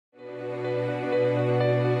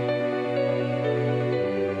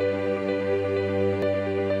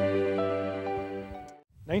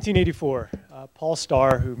1984, Paul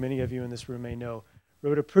Starr, who many of you in this room may know,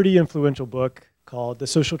 wrote a pretty influential book called The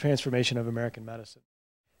Social Transformation of American Medicine.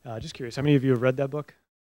 Just curious, how many of you have read that book?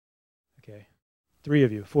 Okay, 3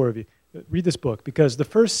 of you, 4 of you. Read this book, because the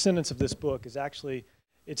first sentence of this book is actually,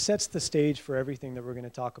 it sets the stage for everything that we're going to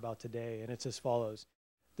talk about today, and it's as follows.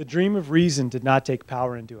 The dream of reason did not take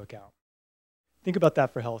power into account. Think about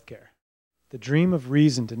that for healthcare. The dream of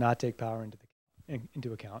reason did not take power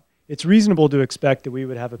into account. It's reasonable to expect that we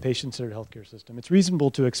would have a patient-centered healthcare system. It's reasonable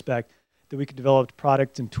to expect that we could develop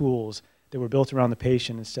products and tools that were built around the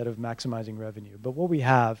patient instead of maximizing revenue. But what we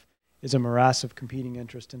have is a morass of competing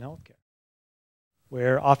interests in healthcare,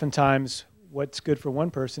 where oftentimes what's good for one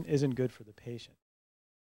person isn't good for the patient.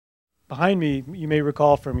 Behind me, you may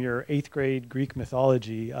recall from your 8th grade Greek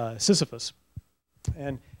mythology, Sisyphus.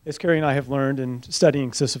 And as Kerri and I have learned in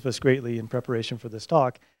studying Sisyphus greatly in preparation for this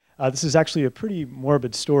talk, this is actually a pretty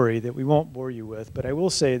morbid story that we won't bore you with, but I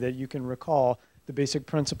will say that you can recall the basic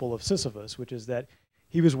principle of Sisyphus, which is that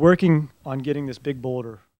he was working on getting this big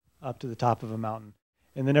boulder up to the top of a mountain.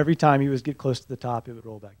 And then every time he would get close to the top, it would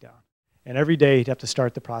roll back down. And every day he'd have to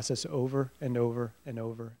start the process over and over and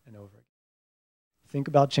over and over again. Think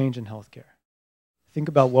about change in healthcare. Think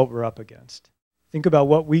about what we're up against. Think about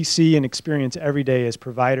what we see and experience every day as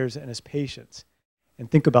providers and as patients.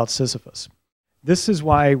 And think about Sisyphus. This is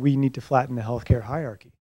why we need to flatten the healthcare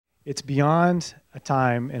hierarchy. It's beyond a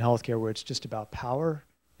time in healthcare where it's just about power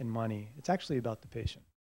and money. It's actually about the patient.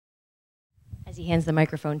 As he hands the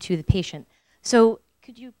microphone to the patient. So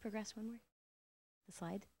could you progress one more? The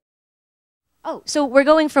slide. Oh, so we're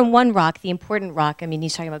going from one rock, the important rock. I mean,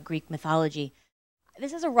 he's talking about Greek mythology.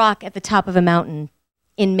 This is a rock at the top of a mountain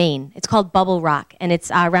in Maine. It's called Bubble Rock, and it's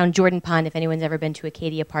around Jordan Pond, if anyone's ever been to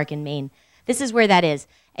Acadia Park in Maine. This is where that is.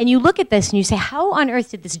 And you look at this and you say, how on earth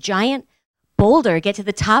did this giant boulder get to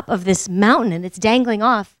the top of this mountain and it's dangling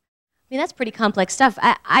off? I mean, that's pretty complex stuff.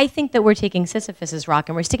 I think that we're taking Sisyphus's rock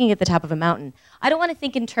and we're sticking it at the top of a mountain. I don't want to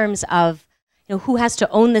think in terms of, who has to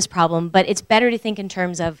own this problem, but it's better to think in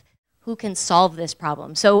terms of who can solve this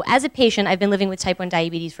problem. So as a patient, I've been living with type 1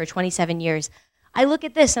 diabetes for 27 years. I look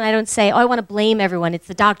at this and I don't say, oh, I want to blame everyone. It's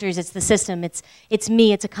the doctors, it's the system, it's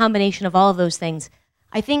me, it's a combination of all of those things.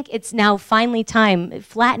 I think it's now finally time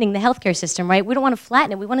flattening the healthcare system, right? We don't want to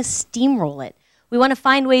flatten it, we want to steamroll it. We want to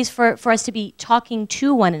find ways for us to be talking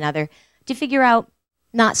to one another to figure out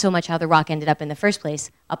not so much how the rock ended up in the first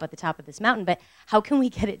place, up at the top of this mountain, but how can we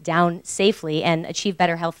get it down safely and achieve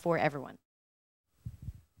better health for everyone?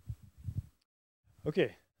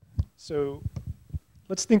 Okay, so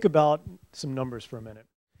let's think about some numbers for a minute.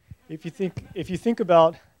 If you think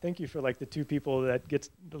about, thank you for the 2 people that get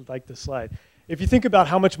the slide. If you think about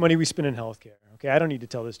how much money we spend in healthcare, okay, I don't need to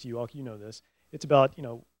tell this to you all, you know this. It's about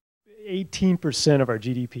 18% of our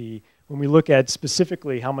GDP. When we look at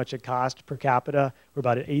specifically how much it costs per capita, we're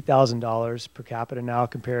about at $8,000 per capita now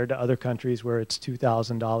compared to other countries where it's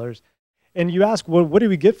 $2,000. And you ask, well, what do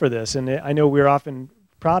we get for this? And I know we're often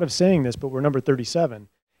proud of saying this, but we're number 37.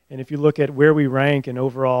 And if you look at where we rank in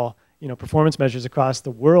overall performance measures across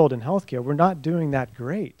the world in healthcare, we're not doing that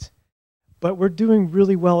great. But we're doing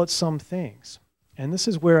really well at some things. And this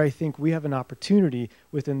is where I think we have an opportunity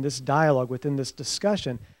within this dialogue, within this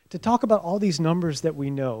discussion, to talk about all these numbers that we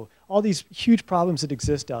know, all these huge problems that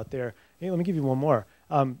exist out there. Hey, let me give you one more.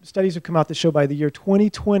 Studies have come out that show by the year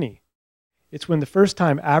 2020, it's when the first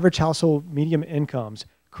time average household median incomes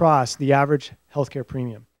cross the average healthcare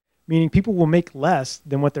premium, meaning people will make less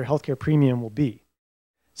than what their healthcare premium will be.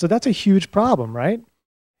 So that's a huge problem, right?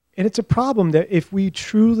 And it's a problem that if we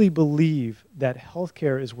truly believe that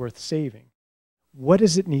healthcare is worth saving, what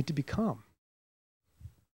does it need to become?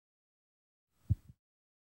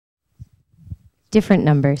 Different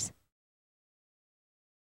numbers.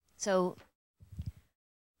 So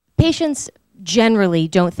patients generally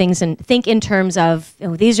don't think in terms of,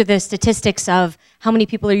 these are the statistics of how many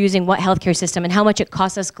people are using what healthcare system and how much it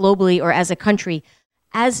costs us globally or as a country.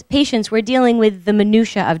 As patients, we're dealing with the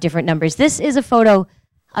minutia of different numbers. This is a photo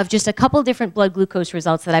of just a couple different blood glucose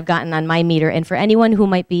results that I've gotten on my meter. And for anyone who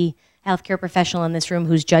might be a healthcare professional in this room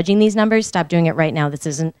who's judging these numbers, stop doing it right now. This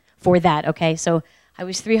isn't for that, okay? So I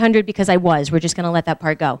was 300 because I was. We're just going to let that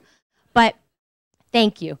part go. But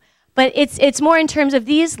thank you. But it's more in terms of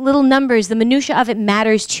these little numbers, the minutia of it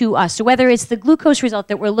matters to us. So whether it's the glucose result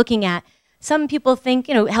that we're looking at, some people think,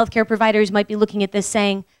 healthcare providers might be looking at this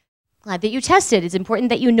saying, glad that you tested. It's important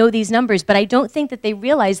that you know these numbers, but I don't think that they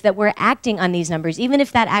realize that we're acting on these numbers, even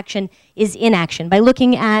if that action is inaction. By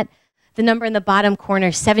looking at the number in the bottom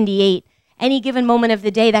corner, 78, any given moment of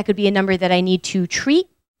the day, that could be a number that I need to treat.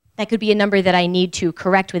 That could be a number that I need to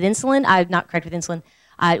correct with insulin, not correct with insulin,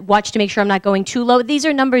 watch to make sure I'm not going too low. These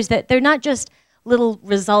are numbers that they're not just little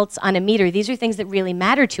results on a meter. These are things that really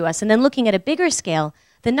matter to us. And then looking at a bigger scale,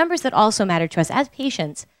 the numbers that also matter to us as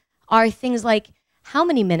patients are things like how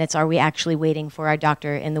many minutes are we actually waiting for our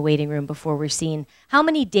doctor in the waiting room before we're seen? How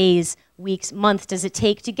many days, weeks, months does it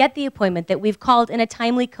take to get the appointment that we've called in a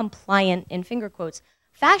timely, compliant, in finger quotes,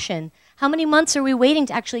 fashion? How many months are we waiting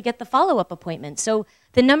to actually get the follow-up appointment? So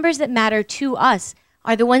the numbers that matter to us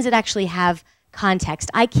are the ones that actually have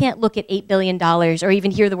context. I can't look at $8 billion or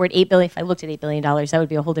even hear the word $8 billion. If I looked at $8 billion, that would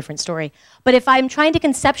be a whole different story. But if I'm trying to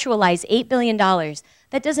conceptualize $8 billion,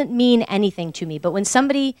 that doesn't mean anything to me. But when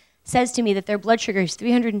somebody says to me that their blood sugar is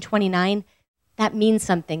 329, that means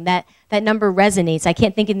something. That number resonates. I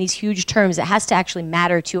can't think in these huge terms. It has to actually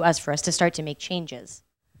matter to us for us to start to make changes.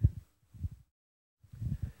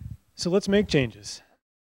 So let's make changes.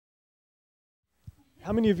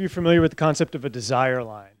 How many of you are familiar with the concept of a desire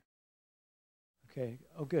line? Okay,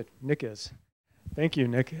 oh good, Nick is. Thank you,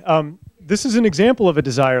 Nick. This is an example of a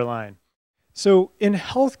desire line. So in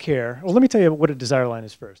healthcare, well, let me tell you what a desire line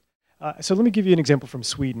is first. So let me give you an example from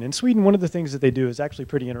Sweden. In Sweden, one of the things that they do is actually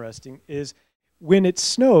pretty interesting, is when it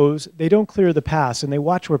snows, they don't clear the paths and they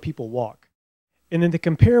watch where people walk. And then they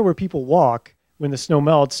compare where people walk when the snow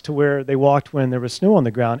melts to where they walked when there was snow on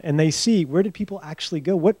the ground, and they see where did people actually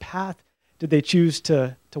go? What path did they choose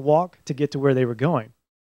to walk to get to where they were going?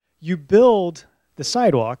 You build the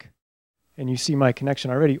sidewalk, and you see my connection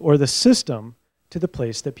already, or the system to the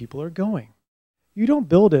place that people are going. You don't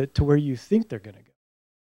build it to where you think they're going to go.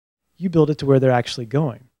 You build it to where they're actually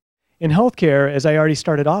going. In healthcare, as I already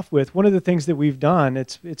started off with, one of the things that we've done,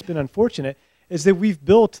 it's been unfortunate, is that we've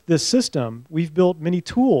built this system. We've built many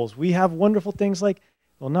tools. We have wonderful things like,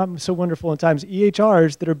 well, not so wonderful at times,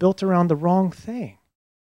 EHRs that are built around the wrong thing.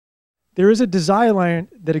 There is a desire line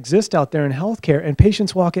that exists out there in healthcare, and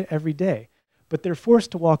patients walk it every day. But they're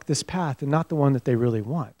forced to walk this path and not the one that they really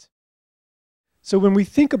want. So when we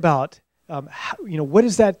think about, what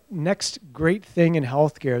is that next great thing in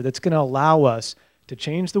healthcare that's going to allow us to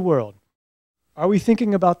change the world? Are we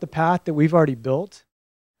thinking about the path that we've already built?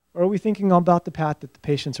 Or are we thinking about the path that the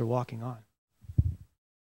patients are walking on?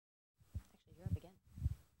 You're up again.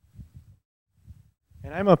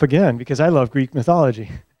 And I'm up again because I love Greek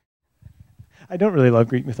mythology. I don't really love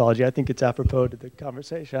Greek mythology. I think it's apropos to the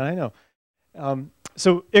conversation. I know.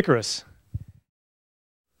 So Icarus.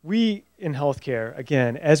 We in healthcare,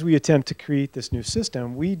 again, as we attempt to create this new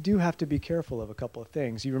system, we do have to be careful of a couple of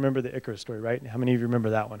things. You remember the Icarus story, right? How many of you remember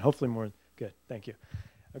that one? Hopefully more. Good. Thank you.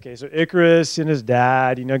 Okay, so Icarus and his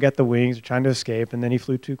dad, got the wings, were trying to escape, and then he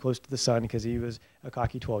flew too close to the sun because he was a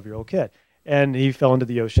cocky 12-year-old kid. And he fell into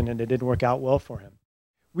the ocean, and it didn't work out well for him.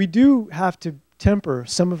 We do have to temper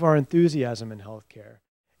some of our enthusiasm in healthcare,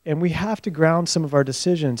 and we have to ground some of our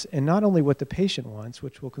decisions in not only what the patient wants,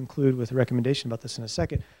 which we'll conclude with a recommendation about this in a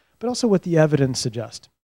second, but also what the evidence suggests.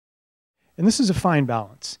 And this is a fine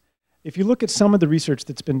balance. If you look at some of the research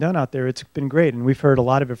that's been done out there, it's been great, and we've heard a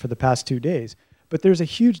lot of it for the past 2 days. But there's a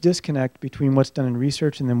huge disconnect between what's done in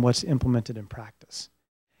research and then what's implemented in practice.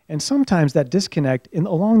 And sometimes that disconnect,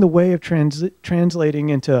 along the way of translating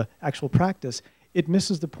into actual practice, it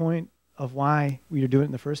misses the point of why we are doing it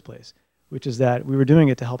in the first place, which is that we were doing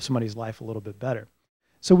it to help somebody's life a little bit better.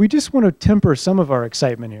 So we just want to temper some of our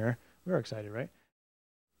excitement here. We're excited, right?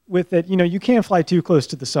 With that, you can't fly too close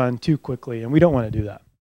to the sun too quickly, and we don't want to do that.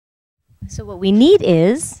 So what we need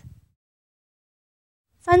is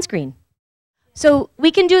sunscreen. So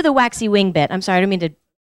we can do the waxy wing bit. I'm sorry, I don't mean to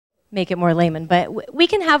make it more layman, but we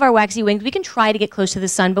can have our waxy wings. We can try to get close to the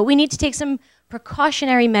sun, but we need to take some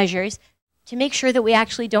precautionary measures to make sure that we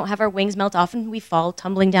actually don't have our wings melt off and we fall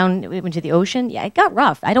tumbling down into the ocean. Yeah, it got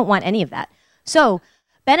rough. I don't want any of that. So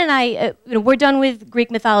Ben and I, we're done with Greek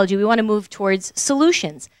mythology. We want to move towards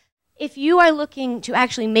solutions. If you are looking to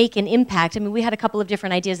actually make an impact, we had a couple of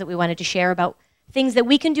different ideas that we wanted to share about things that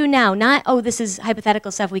we can do now, not, this is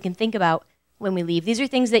hypothetical stuff we can think about when we leave. These are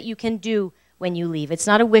things that you can do when you leave. It's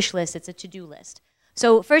not a wish list, it's a to-do list.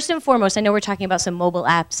 So first and foremost, I know we're talking about some mobile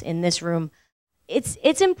apps in this room.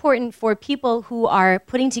 It's important for people who are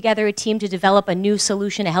putting together a team to develop a new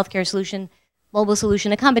solution, a healthcare solution, mobile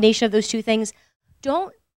solution, a combination of those two things.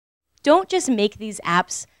 Don't just make these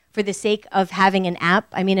apps for the sake of having an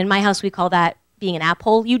app. In my house, we call that being an app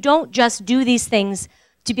hole. You don't just do these things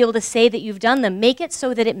to be able to say that you've done them. Make it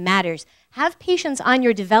so that it matters. Have patients on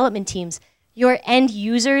your development teams, your end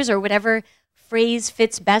users, or whatever phrase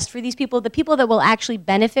fits best for these people, the people that will actually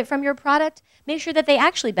benefit from your product, make sure that they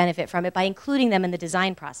actually benefit from it by including them in the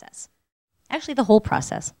design process. Actually, the whole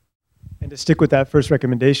process. And to stick with that first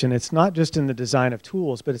recommendation, it's not just in the design of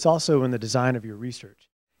tools, but it's also in the design of your research.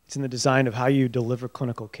 It's in the design of how you deliver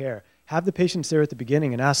clinical care. Have the patients there at the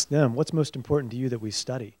beginning and ask them, what's most important to you that we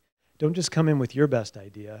study? Don't just come in with your best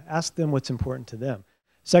idea. Ask them what's important to them.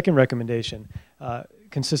 Second recommendation,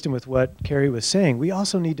 consistent with what Kerri was saying, we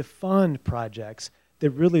also need to fund projects that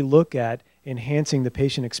really look at enhancing the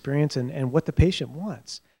patient experience and what the patient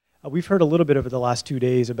wants. We've heard a little bit over the last 2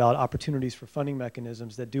 days about opportunities for funding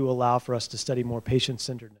mechanisms that do allow for us to study more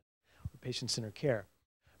patient-centeredness, or patient-centered care.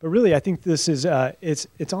 But really, I think this is,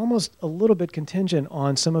 it's almost a little bit contingent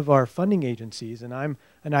on some of our funding agencies, and I'm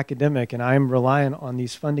an academic and I'm reliant on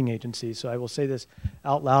these funding agencies, so I will say this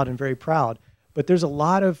out loud and very proud. But there's a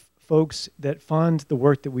lot of folks that fund the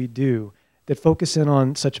work that we do that focus in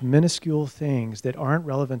on such minuscule things that aren't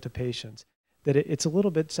relevant to patients that it's a little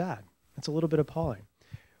bit sad. It's a little bit appalling.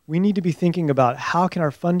 We need to be thinking about how can our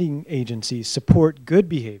funding agencies support good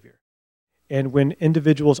behavior. And when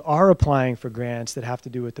individuals are applying for grants that have to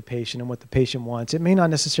do with the patient and what the patient wants, it may not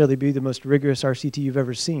necessarily be the most rigorous RCT you've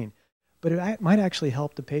ever seen, but it might actually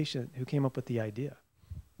help the patient who came up with the idea.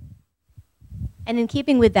 And in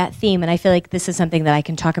keeping with that theme, and I feel like this is something that I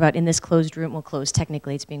can talk about in this closed room, well, closed,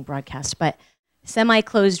 technically it's being broadcast, but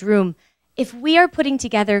semi-closed room, if we are putting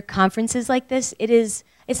together conferences like this,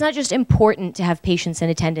 it's not just important to have patients in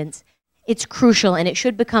attendance, it's crucial and it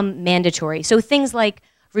should become mandatory. So things like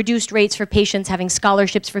reduced rates for patients, having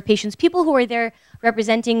scholarships for patients, people who are there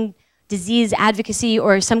representing disease advocacy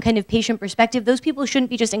or some kind of patient perspective, those people shouldn't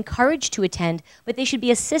be just encouraged to attend, but they should be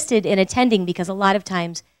assisted in attending because a lot of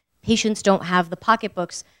times patients don't have the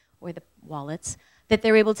pocketbooks or the wallets that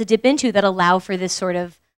they're able to dip into that allow for this sort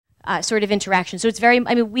of interaction. So it's very,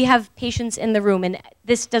 I mean, we have patients in the room, and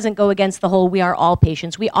this doesn't go against the whole we are all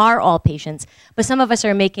patients. We are all patients, but some of us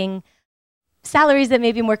are making salaries that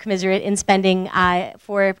may be more commiserate in spending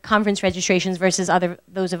for conference registrations versus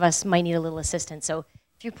those of us might need a little assistance. So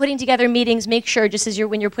if you're putting together meetings, make sure, just as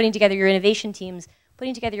when you're putting together your innovation teams,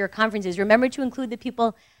 putting together your conferences, remember to include the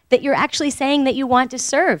people that you're actually saying that you want to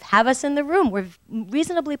serve. Have us in the room. We're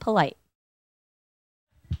reasonably polite.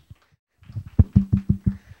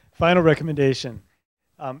 Final recommendation.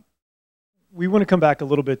 We want to come back a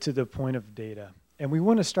little bit to the point of data. And we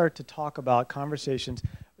want to start to talk about conversations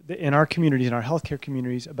in our communities, in our healthcare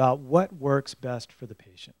communities, about what works best for the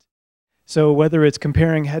patient. So whether it's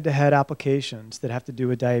comparing head-to-head applications that have to do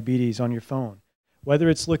with diabetes on your phone, whether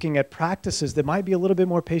it's looking at practices that might be a little bit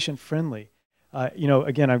more patient-friendly.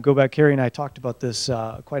 Again, I go back, Kerri and I talked about this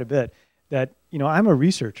quite a bit, that, I'm a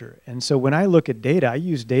researcher. And so when I look at data, I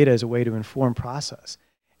use data as a way to inform process.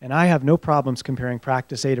 And I have no problems comparing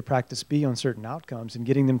practice A to practice B on certain outcomes and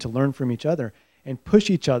getting them to learn from each other and push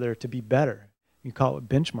each other to be better. You call it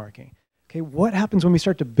benchmarking. Okay, what happens when we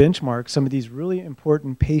start to benchmark some of these really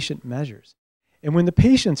important patient measures? And when the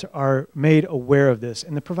patients are made aware of this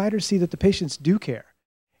and the providers see that the patients do care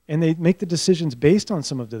and they make the decisions based on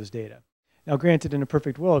some of those data. Now, granted, in a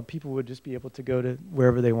perfect world, people would just be able to go to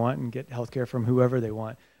wherever they want and get healthcare from whoever they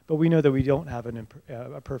want. But we know that we don't have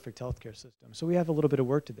a perfect healthcare system. So we have a little bit of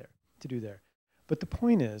work to do there. But the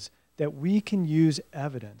point is that we can use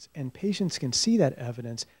evidence and patients can see that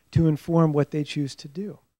evidence to inform what they choose to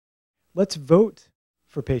do. Let's vote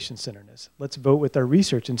for patient-centeredness. Let's vote with our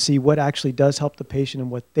research and see what actually does help the patient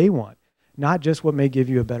and what they want, not just what may give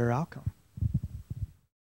you a better outcome.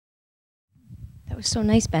 That was so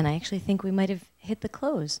nice, Ben. I actually think we might have hit the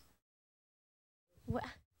close. What?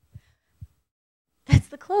 That's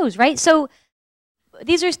the close, right? So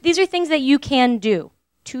these are things that you can do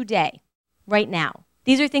today, right now.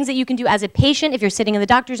 These are things that you can do as a patient. If you're sitting in the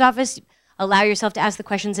doctor's office, allow yourself to ask the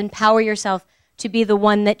questions, empower yourself to be the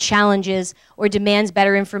one that challenges or demands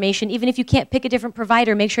better information. Even if you can't pick a different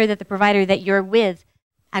provider, make sure that the provider that you're with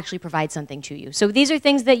actually provides something to you. So these are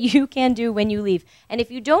things that you can do when you leave. And if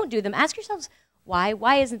you don't do them, ask yourselves, why?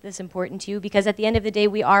 Why isn't this important to you? Because at the end of the day,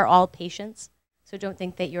 we are all patients. So don't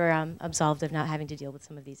think that you're absolved of not having to deal with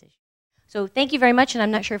some of these issues. So thank you very much, and I'm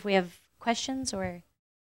not sure if we have questions or...